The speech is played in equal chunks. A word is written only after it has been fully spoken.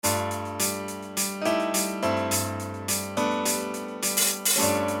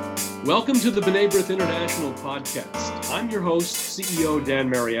Welcome to the B'nai B'rith International podcast. I'm your host, CEO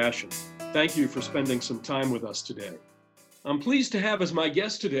Dan Mariaschin. Thank you for spending some time with us today. I'm pleased to have as my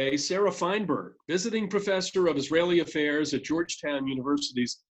guest today Sarah Fainberg, visiting professor of Israeli affairs at Georgetown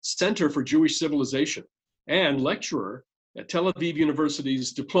University's Center for Jewish Civilization and lecturer at Tel Aviv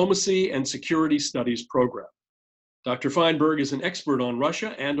University's Diplomacy and Security Studies program. Dr. Fainberg is an expert on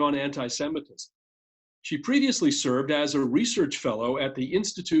Russia and on anti-Semitism. She previously served as a research fellow at the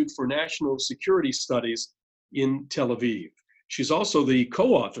Institute for National Security Studies in Tel Aviv. She's also the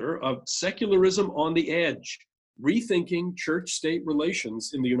co-author of Secularism on the Edge, Rethinking Church-State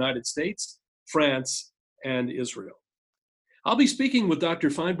Relations in the United States, France, and Israel. I'll be speaking with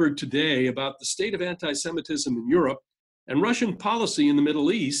Dr. Fainberg today about the state of anti-Semitism in Europe and Russian policy in the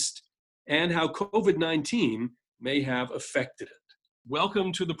Middle East and how COVID-19 may have affected it.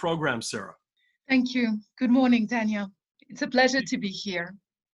 Welcome to the program, Sarah. Thank you. Good morning, Daniel. It's a pleasure to be here.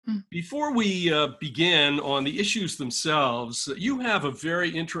 Before we begin on the issues themselves, you have a very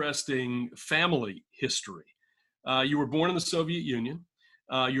interesting family history. You were born in the Soviet Union.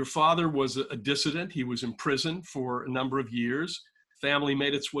 Your father was a dissident. He was imprisoned for a number of years. Family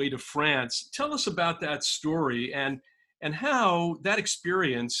made its way to France. Tell us about that story and how that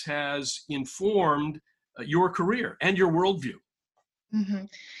experience has informed your career and your worldview. Mm-hmm.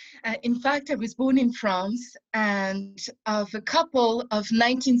 In fact, I was born in France, and of a couple of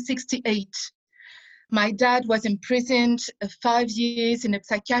 1968, my dad was imprisoned 5 years in a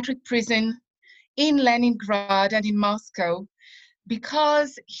psychiatric prison in Leningrad and in Moscow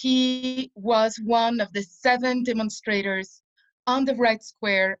because he was one of the 7 demonstrators on the Red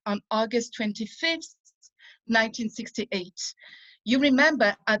Square on August 25th, 1968. You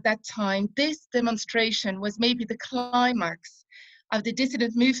remember at that time, this demonstration was maybe the climax of the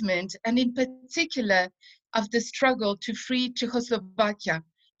dissident movement, and in particular of the struggle to free Czechoslovakia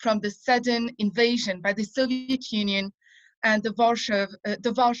from the sudden invasion by the Soviet Union and the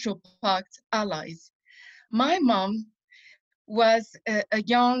Warsaw Pact allies. My mom was a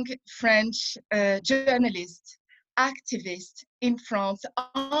young French journalist, activist in France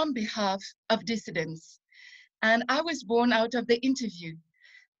on behalf of dissidents. And I was born out of the interview.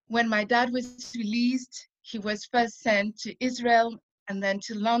 When my dad was released, he was first sent to Israel and then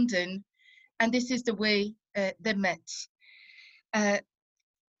to London, and this is the way they met. I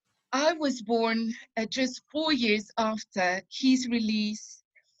was born just 4 years after his release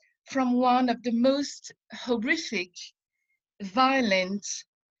from one of the most horrific, violent,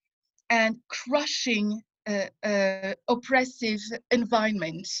 and crushing oppressive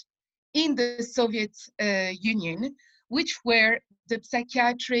environments in the Soviet Union, which were the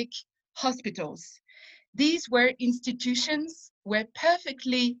psychiatric hospitals. These were institutions where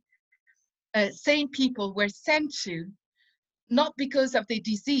perfectly sane people were sent to, not because of their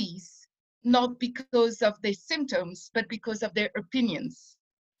disease, not because of their symptoms, but because of their opinions.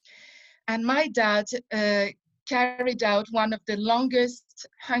 And my dad carried out one of the longest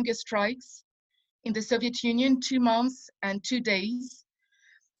hunger strikes in the Soviet Union, 2 months and 2 days.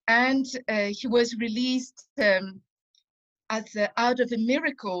 And he was released out of a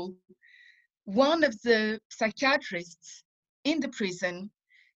miracle. One of the psychiatrists in the prison,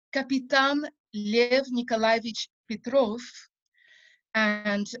 Kapitan Lev Nikolaevich Petrov,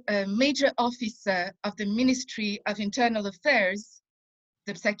 and a major officer of the Ministry of Internal Affairs,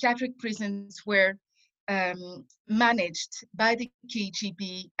 the psychiatric prisons were managed by the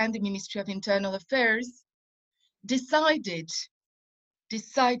KGB and the Ministry of Internal Affairs, decided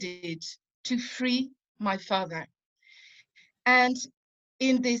to free my father. And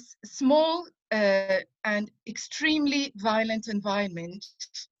in this small and extremely violent environment,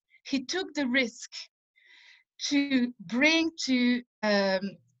 he took the risk to bring to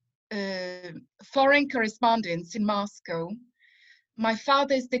foreign correspondents in Moscow my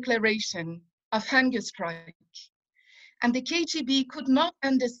father's declaration of hunger strike. And the KGB could not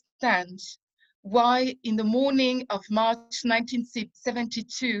understand why in the morning of March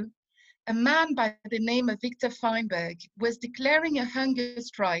 1972, a man by the name of Victor Fainberg was declaring a hunger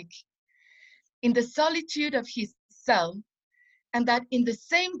strike in the solitude of his cell, and that in the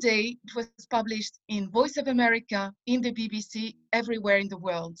same day it was published in Voice of America, in the BBC, everywhere in the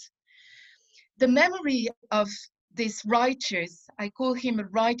world. The memory of this righteous, I call him a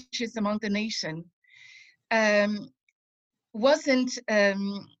righteous among the nation,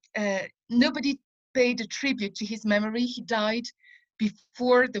 nobody paid a tribute to his memory. He died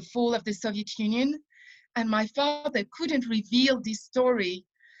before the fall of the Soviet Union, and my father couldn't reveal this story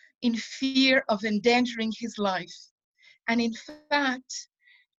in fear of endangering his life. And in fact,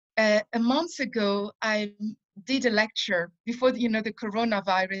 a month ago, I did a lecture before the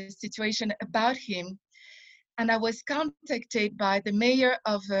coronavirus situation about him, and I was contacted by the mayor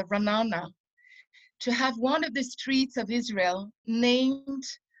of Ra'anana to have one of the streets of Israel named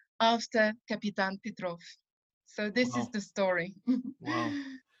after Capitan Petrov. So this is Wow. the story. Wow.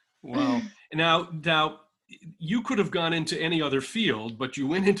 Wow. Now, you could have gone into any other field, but you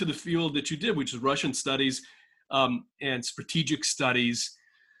went into the field that you did, which is Russian studies and strategic studies.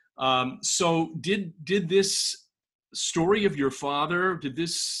 So did this story of your father, did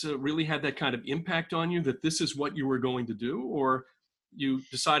this really have that kind of impact on you, that this is what you were going to do, or you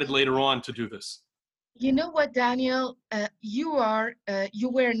decided later on to do this? You know what, Daniel? You were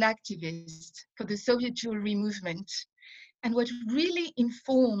an activist for the Soviet Jewry movement. And what really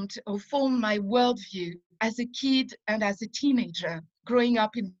informed or formed my worldview as a kid and as a teenager growing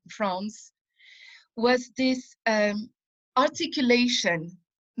up in France was this articulation,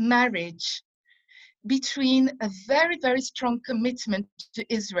 marriage between a very, very strong commitment to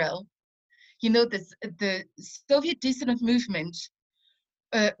Israel. The Soviet dissident movement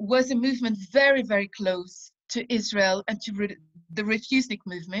was a movement very, very close to Israel and to the refusnik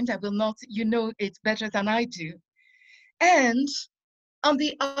movement. I will not, you know it better than I do. And on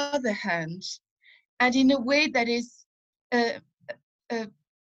the other hand, and in a way that is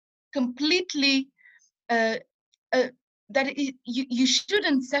completely, you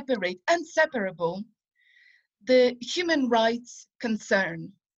shouldn't separate, inseparable, the human rights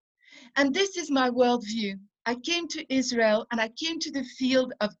concern. And this is my worldview. I came to Israel and I came to the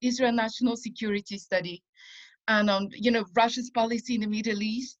field of Israel national security study and on, Russia's policy in the Middle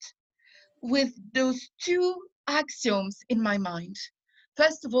East with those two axioms in my mind.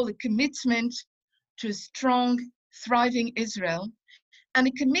 First of all, a commitment to a strong, thriving Israel, and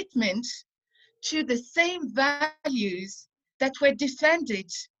a commitment to the same values that were defended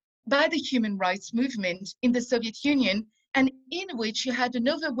by the human rights movement in the Soviet Union, and in which you had an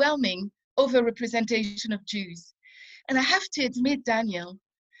overwhelming overrepresentation of Jews. And I have to admit, Daniel,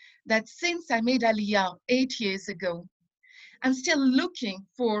 that since I made Aliyah 8 years ago, I'm still looking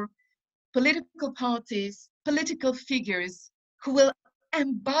for political parties, political figures who will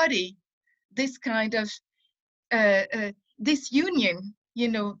embody this kind of this union,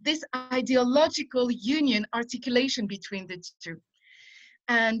 this ideological union articulation between the two.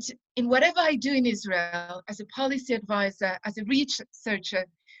 And in whatever I do in Israel, as a policy advisor, as a researcher,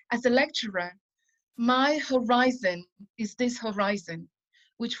 as a lecturer, my horizon is this horizon,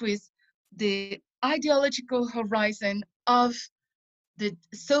 which was the ideological horizon of the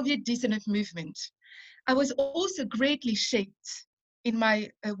Soviet dissident movement. I was also greatly shaped in my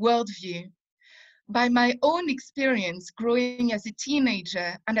worldview by my own experience growing as a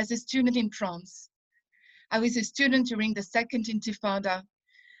teenager and as a student in France. I was a student during the Second Intifada.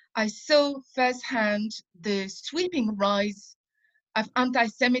 I saw firsthand the sweeping rise of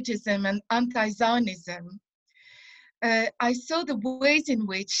anti-Semitism and anti-Zionism. I saw the ways in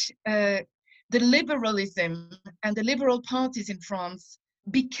which the liberalism and the liberal parties in France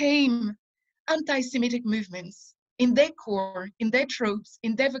became anti-Semitic movements in their core, in their tropes,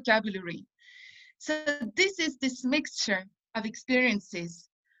 in their vocabulary. So this is this mixture of experiences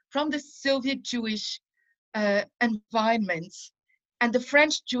from the Soviet Jewish environment and the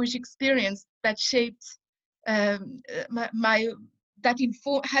French Jewish experience that shaped has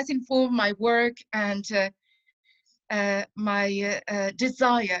informed my work and my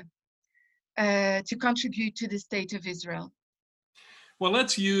desire to contribute to the state of Israel. Well,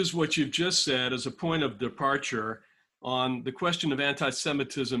 let's use what you've just said as a point of departure on the question of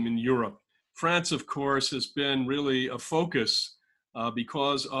anti-Semitism in Europe. France, of course, has been really a focus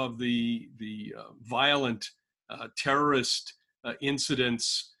because of the violent terrorist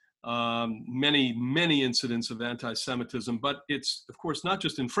incidents, many incidents of anti-Semitism. But it's, of course, not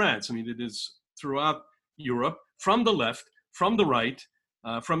just in France. I mean, it is throughout Europe, from the left, from the right,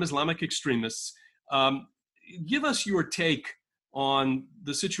 from Islamic extremists. Give us your take on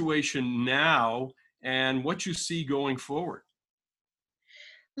the situation now and what you see going forward.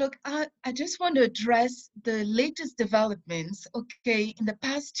 Look, I just want to address the latest developments, in the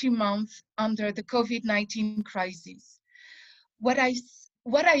past 2 months under the COVID-19 crisis. What I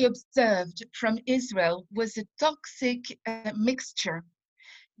observed from Israel was a toxic mixture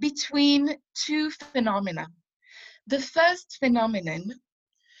between two phenomena. The first phenomenon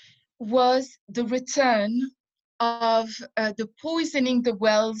was the return of the poisoning the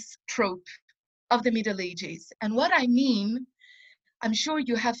wells trope of the Middle Ages. And what I mean, I'm sure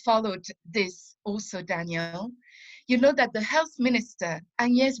you have followed this also, Daniel. You know that the health minister,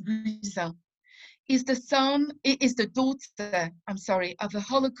 Agnès Buzyn, is the daughter, of a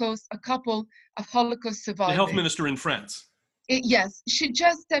couple of Holocaust survivors. The health minister in France. Yes, she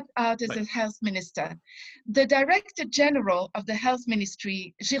just stepped out as a health minister. The director general of the health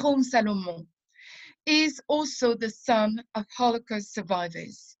ministry, Jérôme Salomon, is also the son of Holocaust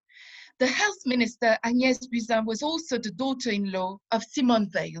survivors. The health minister, Agnès Buzyn, was also the daughter-in-law of Simone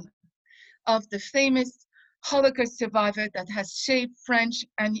Veil, of the famous Holocaust survivor that has shaped French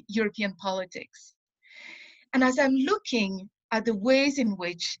and European politics. And as I'm looking at the ways in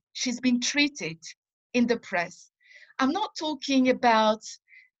which she's been treated in the press, I'm not talking about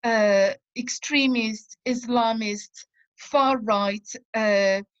extremist, Islamist, far-right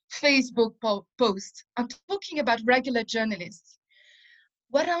Facebook posts. I'm talking about regular journalists.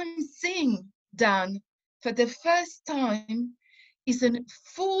 What I'm seeing, Dan, for the first time is a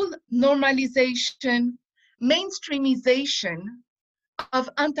full normalization, mainstreamization of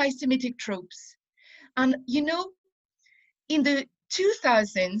anti-Semitic tropes. And you know, in the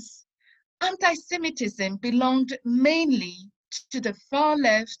 2000s, anti-Semitism belonged mainly to the far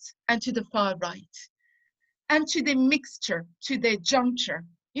left and to the far right, and to the mixture, to the juncture.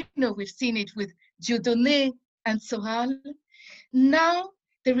 You know, we've seen it with Dieudonné and Soral. Now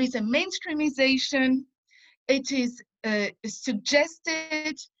there is a mainstreamization. It is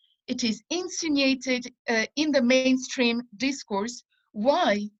suggested, it is insinuated in the mainstream discourse.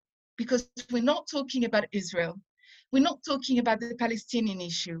 Why? Because we're not talking about Israel. We're not talking about the Palestinian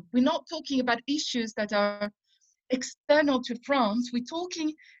issue. We're not talking about issues that are external to France. We're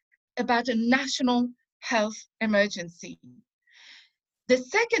talking about a national health emergency. The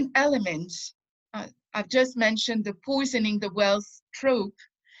second element, I've just mentioned the poisoning the wells trope,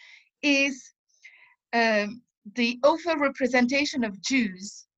 is the overrepresentation of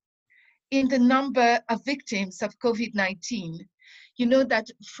Jews in the number of victims of COVID-19. You know that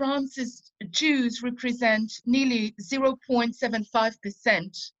France's Jews represent nearly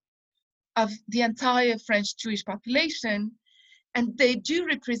 0.75% of the entire French Jewish population, and they do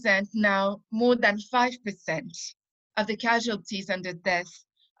represent now more than 5% of the casualties and the deaths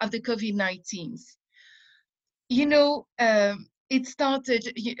of the COVID-19's. You know, it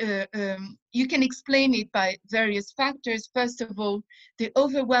started, you can explain it by various factors. First of all, the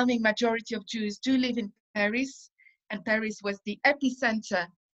overwhelming majority of Jews do live in Paris, and Paris was the epicenter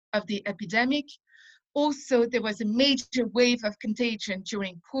of the epidemic. Also, there was a major wave of contagion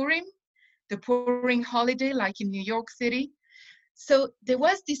during Purim, the Purim holiday, like in New York City. So there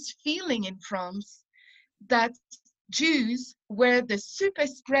was this feeling in France that Jews were the super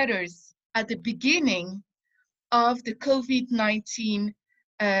spreaders at the beginning of the COVID-19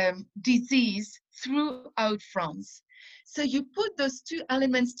 disease throughout France. So you put those two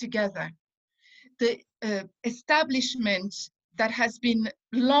elements together, the establishment that has been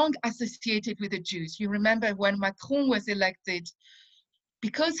long associated with the Jews. You remember when Macron was elected,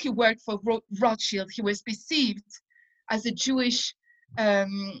 because he worked for Rothschild, he was perceived as a Jewish, a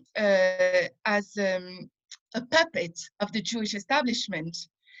puppet of the Jewish establishment.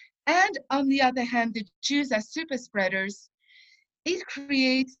 And on the other hand, the Jews as super spreaders, it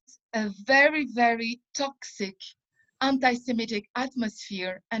creates a very, very toxic anti-Semitic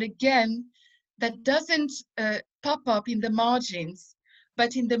atmosphere. And again, that doesn't pop up in the margins,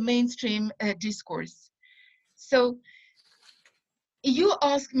 but in the mainstream discourse. So you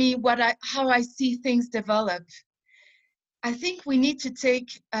ask me how I see things develop. I think we need to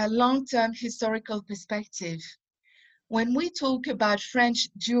take a long-term historical perspective. When we talk about French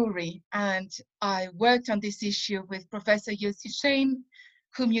Jewry, and I worked on this issue with Professor Sarah,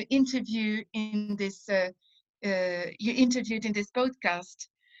 whom you interviewed in this podcast,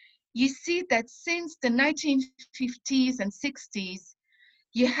 you see that since the 1950s and 60s,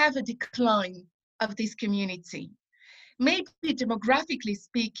 you have a decline of this community. Maybe demographically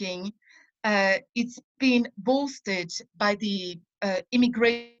speaking, it's been bolstered by the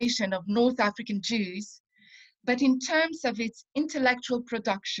immigration of North African Jews, but in terms of its intellectual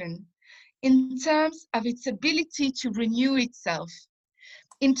production, in terms of its ability to renew itself,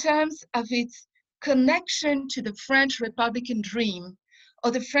 in terms of its connection to the French Republican dream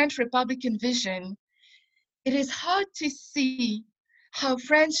or the French Republican vision, it is hard to see how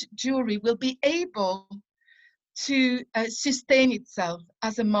French Jewry will be able to sustain itself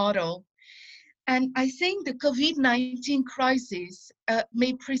as a model. And I think the COVID-19 crisis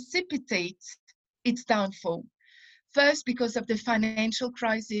may precipitate its downfall. First, because of the financial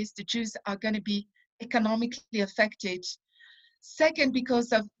crisis, the Jews are going to be economically affected. Second,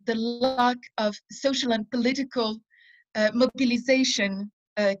 because of the lack of social and political mobilization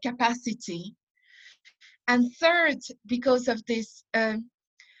capacity. And third, because of this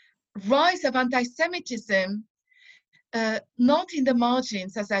rise of anti-Semitism, not in the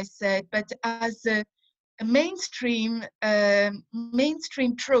margins, as I said, but as a mainstream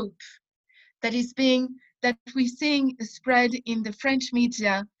trope that we're seeing spread in the French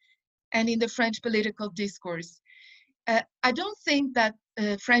media and in the French political discourse. I don't think that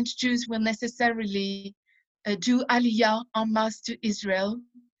French Jews will necessarily do aliyah en masse to Israel.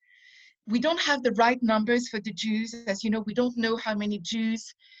 We don't have the right numbers for the Jews. As you know, we don't know how many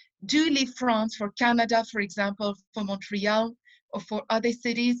Jews do leave France for Canada, for example, for Montreal or for other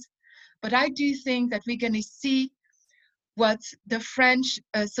cities. But I do think that we're going to see what the French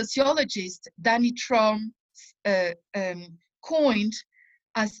sociologist Danny Trom coined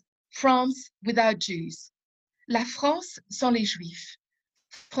as France without Jews. La France sans les Juifs.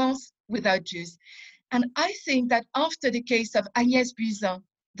 France without Jews. And I think that after the case of Agnès Buzyn,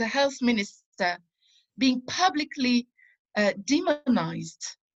 the health minister, being publicly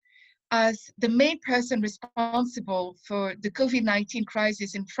demonized as the main person responsible for the COVID-19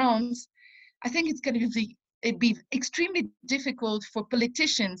 crisis in France, I think it's going to be extremely difficult for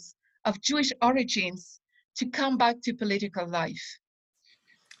politicians of Jewish origins to come back to political life.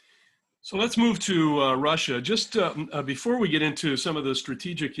 So let's move to Russia. Just before we get into some of the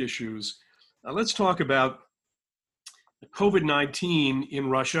strategic issues, let's talk about COVID-19 in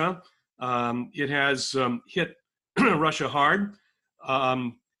Russia. It has hit Russia hard.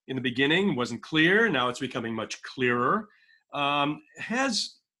 In the beginning, wasn't clear. Now it's becoming much clearer.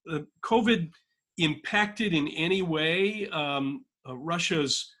 Has COVID impacted in any way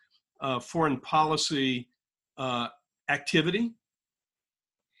Russia's foreign policy activity?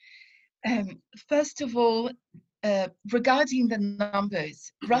 First of all, regarding the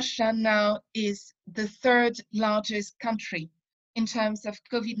numbers, Russia now is the third largest country in terms of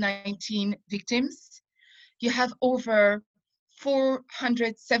COVID-19 victims. You have over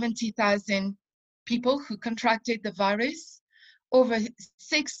 470,000 people who contracted the virus, over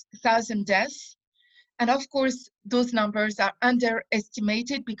 6,000 deaths. And of course, those numbers are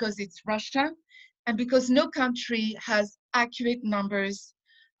underestimated because it's Russia and because no country has accurate numbers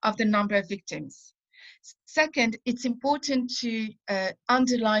of the number of victims. Second, it's important to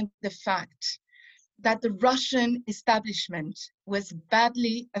underline the fact that the Russian establishment was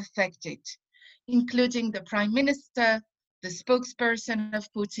badly affected, including the prime minister, the spokesperson of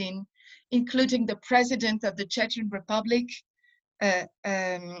Putin, including the president of the Chechen Republic,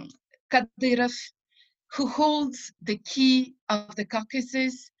 Kadyrov, who holds the key of the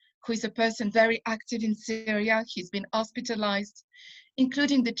Caucasus, who is a person very active in Syria. He's been hospitalized,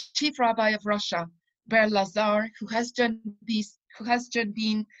 including the chief rabbi of Russia, Ber Lazar, who has just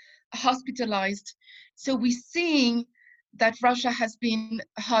been hospitalized. So we're seeing that Russia has been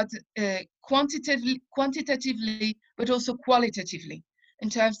hurt quantitatively, but also qualitatively in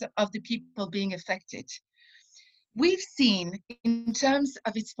terms of the people being affected. We've seen in terms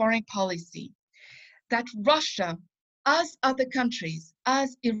of its foreign policy that Russia, as other countries,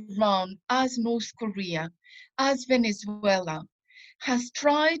 as Iran, as North Korea, as Venezuela, has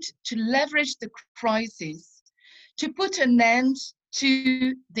tried to leverage the crisis to put an end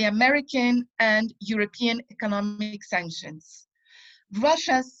to the American and European economic sanctions.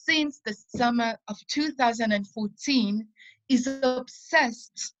 Russia, since the summer of 2014, is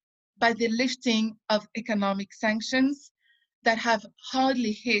obsessed by the lifting of economic sanctions that have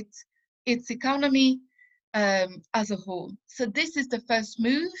hardly hit its economy as a whole. So this is the first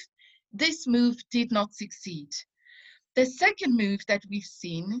move. This move did not succeed. The second move that we've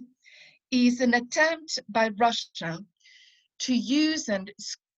seen is an attempt by Russia to use and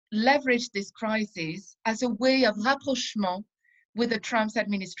leverage this crisis as a way of rapprochement with the Trump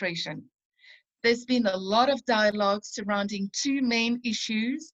administration. There's been a lot of dialogue surrounding two main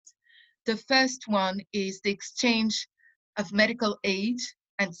issues. The first one is the exchange of medical aid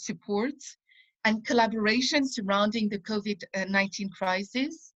and support and collaboration surrounding the COVID-19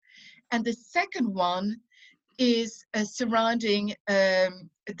 crisis. And the second one is surrounding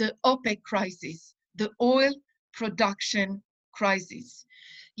the OPEC crisis, the oil production crisis.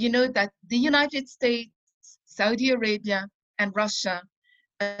 You know that the United States, Saudi Arabia, and Russia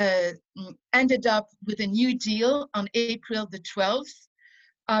ended up with a new deal on April the 12th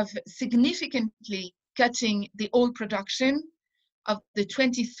of significantly cutting the oil production of the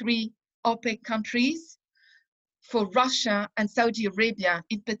 23 OPEC countries. For Russia and Saudi Arabia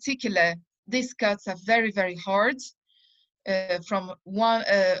in particular, these cuts are very, very hard, from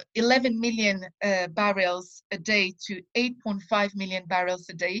 11 million barrels a day to 8.5 million barrels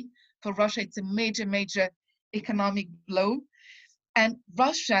a day. For Russia, it's a major, major economic blow. And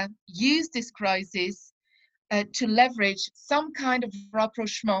Russia used this crisis to leverage some kind of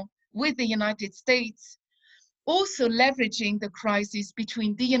rapprochement with the United States, also leveraging the crisis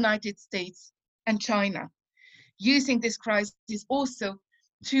between the United States and China, using this crisis also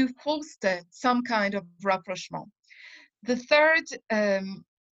to foster some kind of rapprochement. The third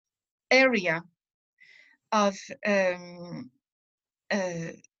area of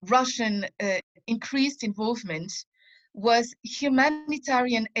Russian increased involvement was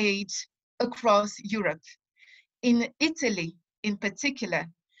humanitarian aid across Europe. In Italy, in particular,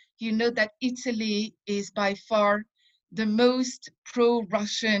 you know that Italy is by far the most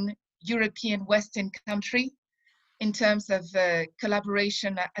pro-Russian European Western country in terms of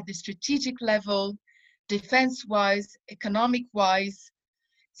collaboration at the strategic level, defense-wise, economic-wise.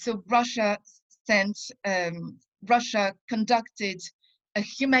 So Russia conducted a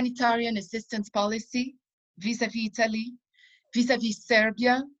humanitarian assistance policy vis-à-vis Italy, vis-à-vis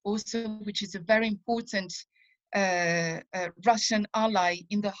Serbia also, which is a very important Russian ally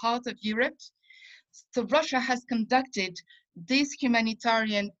in the heart of Europe. So Russia has conducted this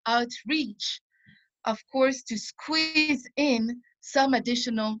humanitarian outreach, of course, to squeeze in some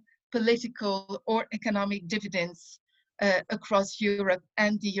additional political or economic dividends across Europe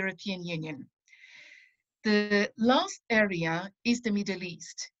and the European Union. The last area is the Middle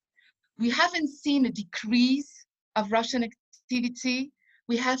East. We haven't seen a decrease of Russian activity.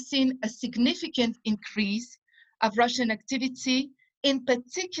 We have seen a significant increase of Russian activity, in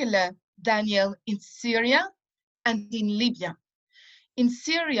particular, Daniel, in Syria and in Libya. In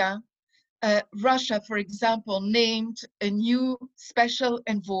Syria, Russia, for example, named a new special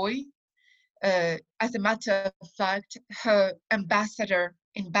envoy. As a matter of fact, her ambassador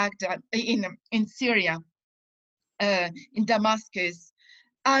in Baghdad, in Syria, in Damascus,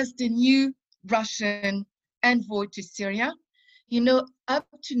 as the new Russian envoy to Syria. You know, up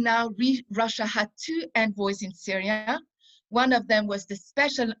to now, Russia had two envoys in Syria. One of them was the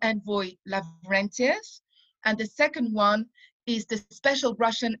special envoy Lavrentiev, and the second one is the special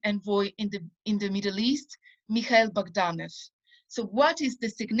Russian envoy in the Middle East, Mikhail Bogdanov. So what is the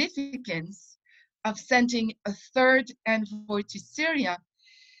significance of sending a third envoy to Syria?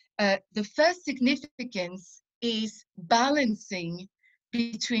 The first significance is balancing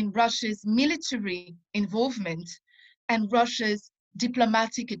between Russia's military involvement and Russia's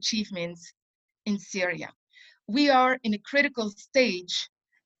diplomatic achievements in Syria. We are in a critical stage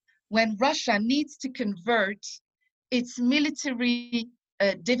when Russia needs to convert its military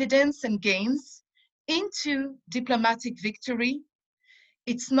dividends and gains into diplomatic victory.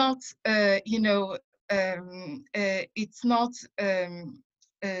 It's not, it's not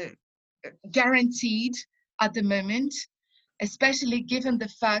guaranteed at the moment, especially given the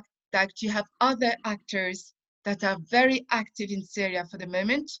fact that you have other actors that are very active in Syria for the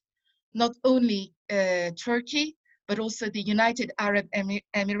moment, not only Turkey, but also the United Arab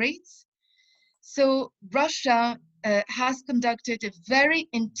Emirates. So Russia has conducted a very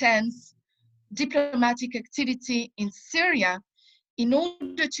intense diplomatic activity in Syria in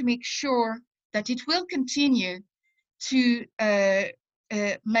order to make sure that it will continue to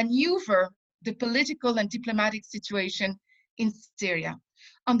maneuver the political and diplomatic situation in Syria.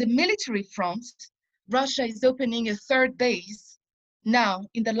 On the military front, Russia is opening a third base now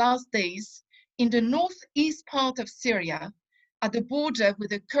in the last days in the northeast part of Syria at the border with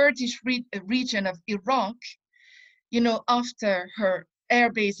the Kurdish region of Iraq, you know, after her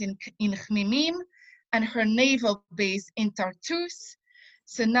air base in Khmeimim and her naval base in Tartus.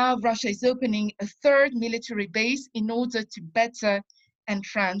 So now Russia is opening a third military base in order to better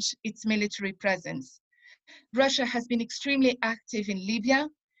entrench its military presence. Russia has been extremely active in Libya,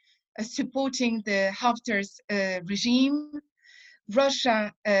 supporting the Haftar's regime.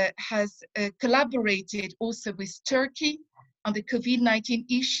 Russia has collaborated also with Turkey on the COVID-19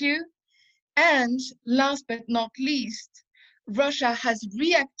 issue. And last but not least, Russia has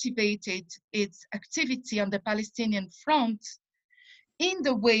reactivated its activity on the Palestinian front in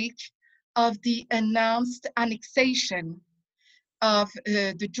the wake of the announced annexation of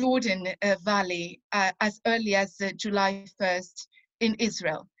the Jordan Valley as early as July 1st in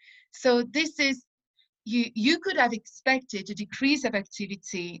Israel. So this is, you could have expected a decrease of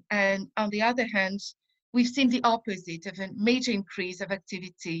activity, and on the other hand, we've seen the opposite of a major increase of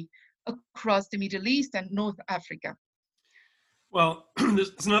activity across the Middle East and North Africa. Well,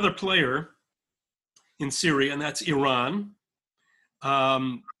 there's another player in Syria, and that's Iran.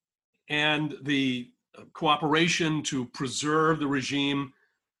 And the cooperation to preserve the regime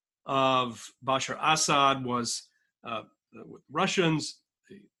of Bashar Assad was with Russians,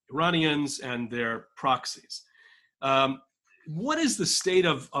 the Iranians, and their proxies. What is the state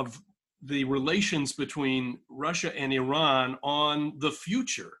of the relations between Russia and Iran on the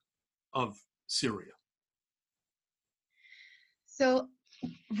future of Syria? So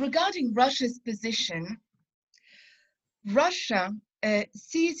regarding Russia's position, Russia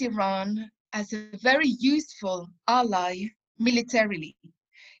sees Iran as a very useful ally militarily.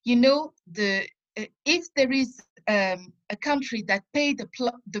 You know, if there is a country that paid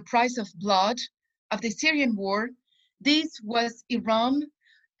the price of blood of the Syrian war, this was Iran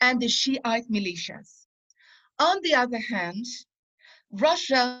and the Shiite militias. On the other hand,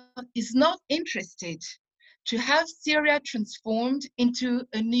 Russia is not interested to have Syria transformed into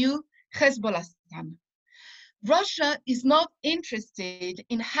a new Hezbollah. Russia is not interested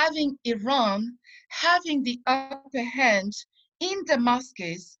in having Iran having the upper hand in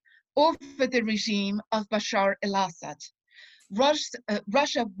Damascus over the regime of Bashar al-Assad.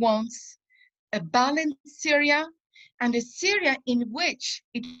 Russia wants a balanced Syria and a Syria in which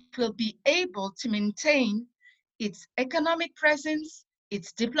it will be able to maintain its economic presence,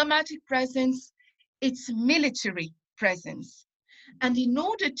 its diplomatic presence, its military presence. And in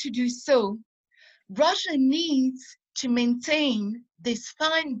order to do so, Russia needs to maintain this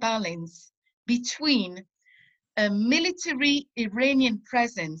fine balance between a military Iranian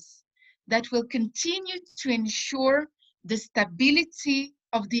presence that will continue to ensure the stability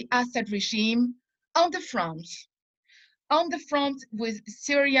of the Assad regime on the front with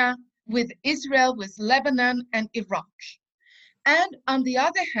Syria, with Israel, with Lebanon and Iraq. And on the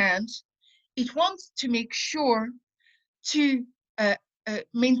other hand, it wants to make sure to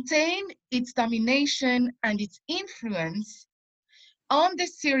maintain its domination and its influence on the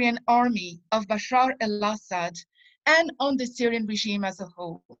Syrian army of Bashar al-Assad and on the Syrian regime as a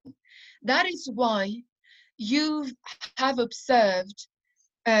whole. That is why you have observed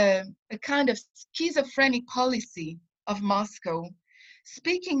a kind of schizophrenic policy of Moscow,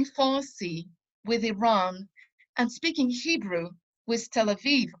 speaking Farsi with Iran and speaking Hebrew with Tel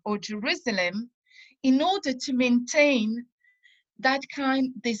Aviv or Jerusalem in order to maintain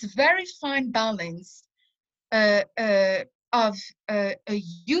this very fine balance of a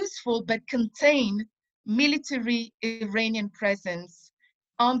useful but contained military Iranian presence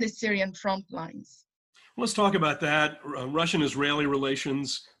on the Syrian front lines. Let's talk about that. Russian-Israeli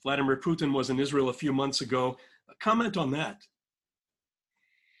relations. Vladimir Putin was in Israel a few months ago. Comment on that.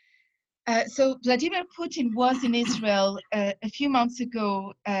 So Vladimir Putin was in Israel a few months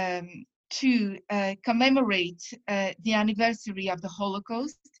ago to commemorate the anniversary of the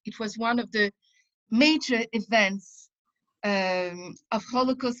Holocaust. It was one of the major events of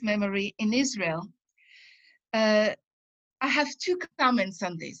Holocaust memory in Israel. I have two comments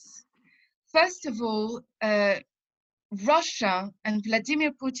on this. First of all, Russia and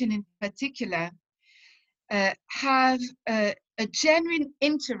Vladimir Putin in particular have a genuine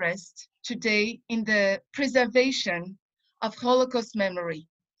interest today in the preservation of Holocaust memory.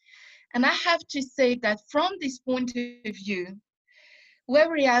 And I have to say that from this point of view,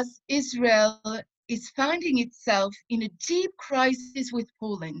 whereas Israel is finding itself in a deep crisis with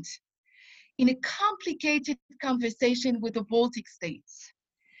Poland, in a complicated conversation with the Baltic states,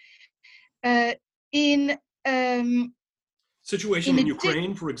 situation in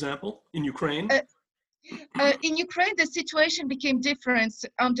Ukraine, for example, in Ukraine? In Ukraine, the situation became different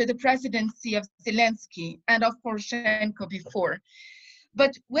under the presidency of Zelensky and of Poroshenko before.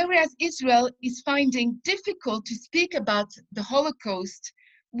 But whereas Israel is finding difficult to speak about the Holocaust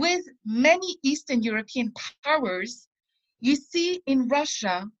with many Eastern European powers, you see in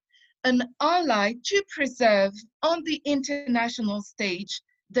Russia an ally to preserve on the international stage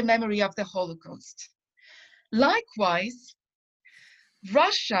the memory of the Holocaust. Likewise,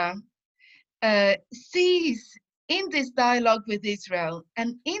 Russia sees in this dialogue with Israel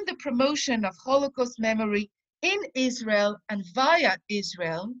and in the promotion of Holocaust memory in Israel and via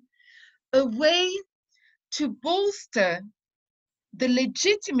Israel, a way to bolster the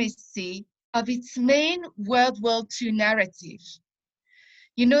legitimacy of its main World War II narrative.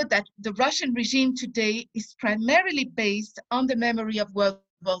 You know that the Russian regime today is primarily based on the memory of World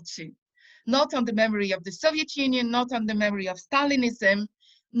War II, not on the memory of the Soviet Union, not on the memory of Stalinism,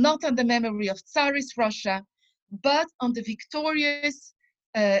 not on the memory of Tsarist Russia, but on the victorious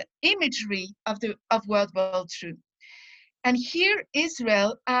imagery of World War II. And here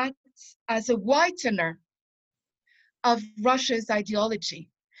Israel acts as a whitener of Russia's ideology.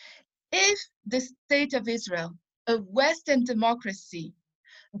 If the state of Israel, a Western democracy,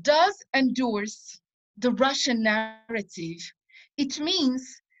 does endorse the Russian narrative, it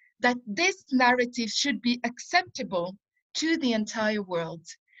means that this narrative should be acceptable to the entire world.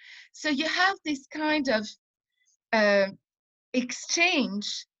 So you have this kind of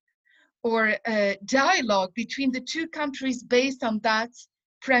exchange or dialogue between the two countries based on that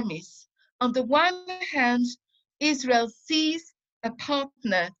premise. On the one hand, Israel sees a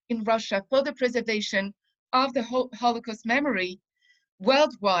partner in Russia for the preservation of the Holocaust memory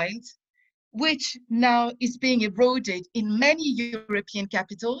worldwide, which now is being eroded in many European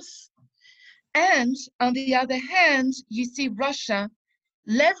capitals. And on the other hand, you see Russia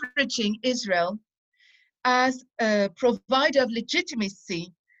leveraging Israel as a provider of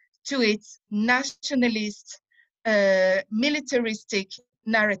legitimacy to its nationalist, militaristic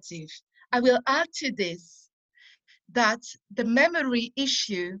narrative. I will add to this that the memory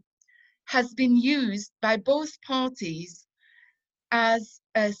issue has been used by both parties as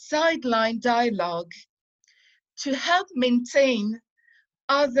a sideline dialogue to help maintain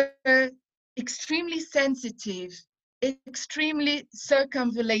other extremely sensitive, extremely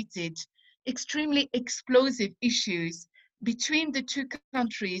circumambulated, extremely explosive issues between the two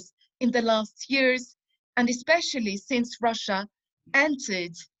countries in the last years, and especially since Russia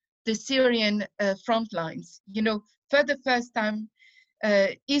entered the Syrian front lines. You know, for the first time,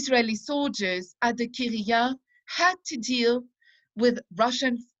 Israeli soldiers at the Kiryat had to deal with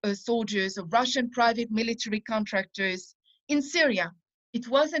Russian soldiers or Russian private military contractors in Syria. It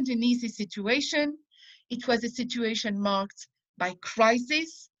wasn't an easy situation. It was a situation marked by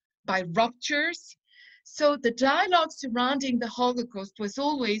crisis, by ruptures. So the dialogue surrounding the Holocaust was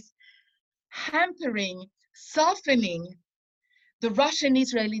always hampering, softening the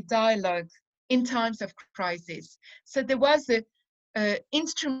Russian-Israeli dialogue in times of crisis. So there was a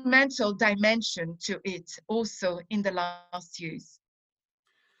instrumental dimension to it also in the last years.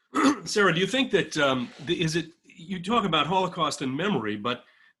 Sarah, do you think that, you talk about Holocaust and memory, but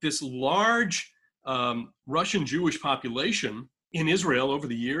this large Russian Jewish population in Israel over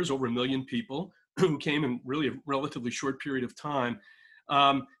the years, over 1 million people who came in really a relatively short period of time.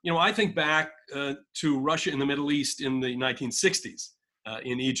 I think back to Russia in the Middle East in the 1960s,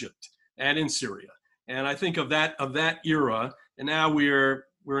 in Egypt and in Syria. And I think of that era, and now we're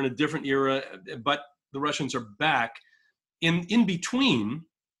in a different era, but the Russians are back. In between,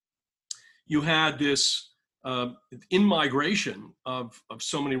 you had this in-migration of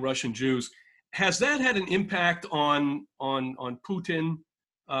so many Russian Jews. Has that had an impact on Putin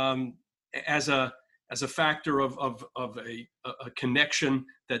as a factor of a connection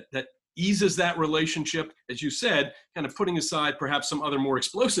that eases that relationship, as you said, kind of putting aside perhaps some other more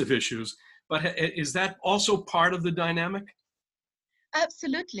explosive issues? But is that also part of the dynamic?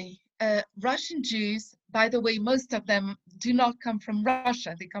 Absolutely. Russian Jews, by the way, most of them do not come from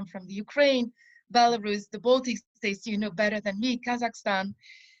Russia. They come from the Ukraine, Belarus, the Baltic states, you know better than me, Kazakhstan.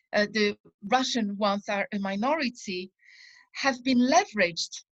 The Russian ones are a minority, have been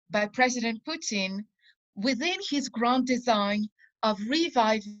leveraged by President Putin within his grand design of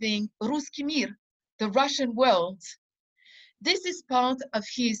reviving Ruski Mir, the Russian world. This is part of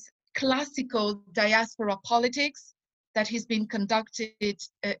his classical diaspora politics that he's been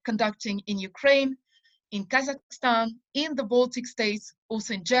conducting in Ukraine, in Kazakhstan, in the Baltic states,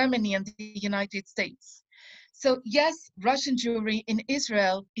 also in Germany and the United States. So yes, Russian Jewry in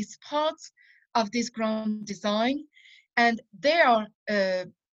Israel is part of this grand design, and they are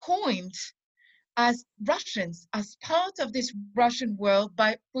coined as Russians, as part of this Russian world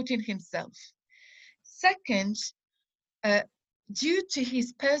by Putin himself. Second, due to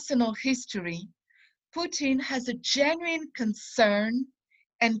his personal history, Putin has a genuine concern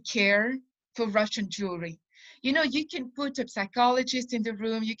and care for Russian Jewry. You know, you can put a psychologist in the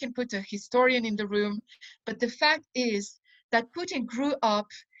room, you can put a historian in the room, but the fact is that Putin grew up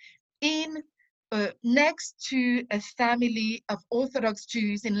in next to a family of Orthodox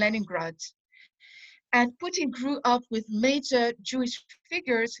Jews in Leningrad. And Putin grew up with major Jewish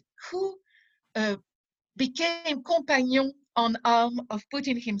figures who became compagnons en armes of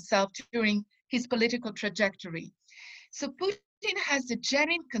Putin himself during his political trajectory. So Putin has a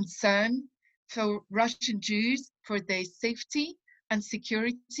genuine concern for Russian Jews, for their safety and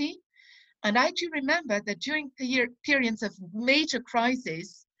security. And I do remember that during periods of major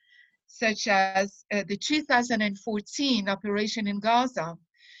crisis, such as the 2014 operation in Gaza,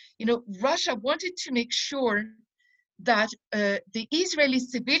 you know, Russia wanted to make sure that the Israeli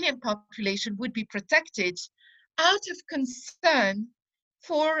civilian population would be protected out of concern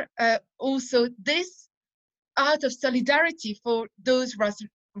for also this, out of solidarity for those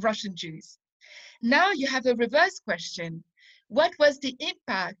Russian Jews. Now you have a reverse question. What was the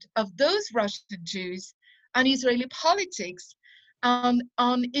impact of those Russian Jews on Israeli politics, on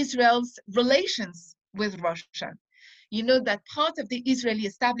Israel's relations with Russia? You know that part of the Israeli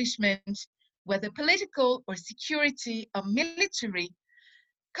establishment, whether political or security or military,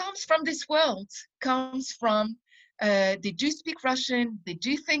 comes from this world, comes from They do speak Russian. They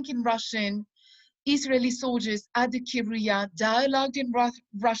do think in Russian. Israeli soldiers at the Kiryat dialogued in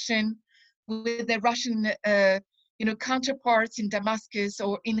Russian with their Russian counterparts in Damascus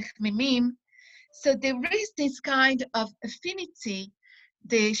or in Khmimim. So there is this kind of affinity.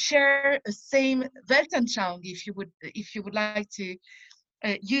 They share a same Weltanschauung, if you would like to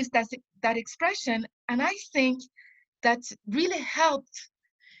use that expression. And I think that really helped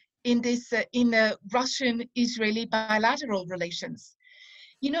in this Russian-Israeli bilateral relations.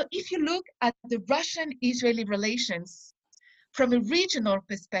 If you look at the Russian-Israeli relations from a regional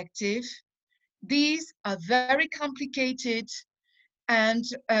perspective, these are very complicated and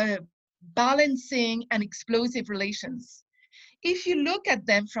balancing and explosive relations. If you look at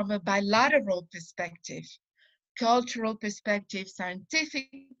them from a bilateral perspective, cultural perspective, scientific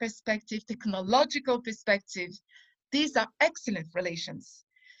perspective, technological perspective, these are excellent relations.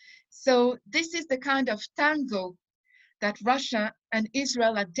 So this is the kind of tango that Russia and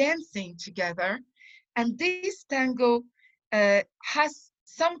Israel are dancing together. And this tango has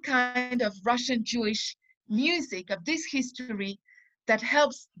some kind of Russian Jewish music of this history that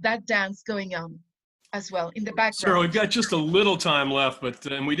helps that dance going on as well in the background. Sarah, we've got just a little time left,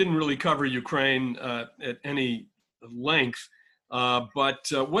 and we didn't really cover Ukraine at any length. But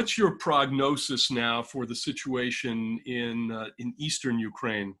what's your prognosis now for the situation in eastern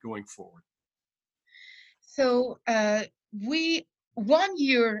Ukraine going forward? So 1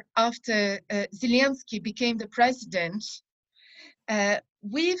 year after Zelensky became the president,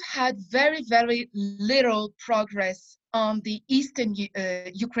 we've had very, very little progress on the eastern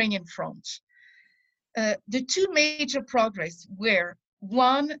Ukrainian front. The two major progress were,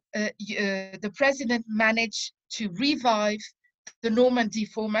 one, the president managed to revive the Normandy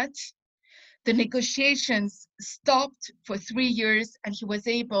format. The negotiations stopped for 3 years, and he was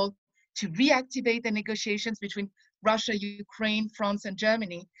able to reactivate the negotiations between Russia, Ukraine, France, and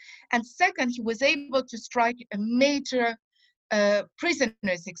Germany. And second, he was able to strike a major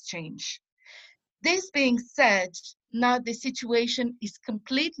prisoners exchange. This being said, now the situation is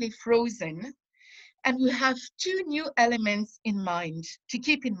completely frozen, and we have two new elements in mind, to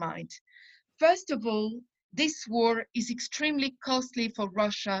keep in mind. First of all, this war is extremely costly for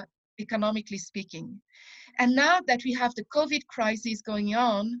Russia, economically speaking. And now that we have the COVID crisis going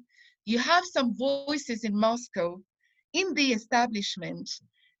on, you have some voices in Moscow, in the establishment,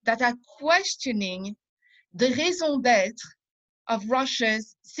 that are questioning the raison d'être of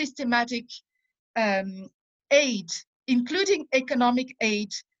Russia's systematic aid, including economic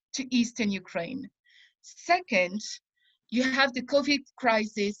aid to Eastern Ukraine. Second, you have the COVID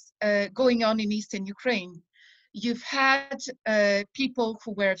crisis going on in Eastern Ukraine. You've had people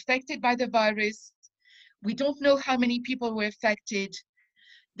who were affected by the virus. We don't know how many people were affected.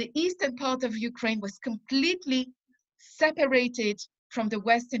 The eastern part of Ukraine was completely separated from the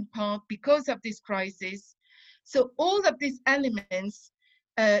western part because of this crisis. So all of these elements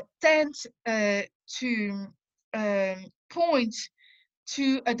tend to point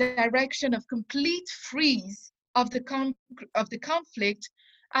to a direction of complete freeze of the conflict,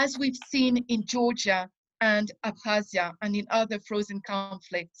 as we've seen in Georgia and Abkhazia and in other frozen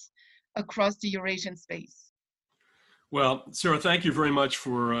conflicts across the Eurasian space. Well, Sarah, thank you very much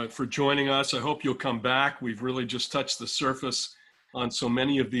for joining us. I hope you'll come back. We've really just touched the surface on so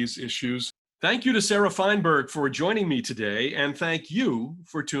many of these issues. Thank you to Sarah Fainberg for joining me today, and thank you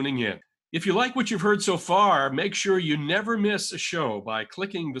for tuning in. If you like what you've heard so far, make sure you never miss a show by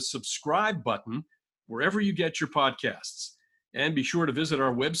clicking the subscribe button wherever you get your podcasts. And be sure to visit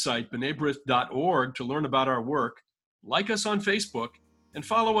our website, b'nai-b'rith.org, to learn about our work, like us on Facebook, and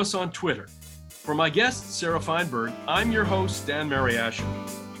follow us on Twitter. For my guest, Sarah Fainberg, I'm your host, Dan Mariaschin.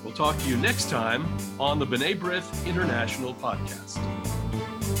 We'll talk to you next time on the B'nai B'rith International Podcast.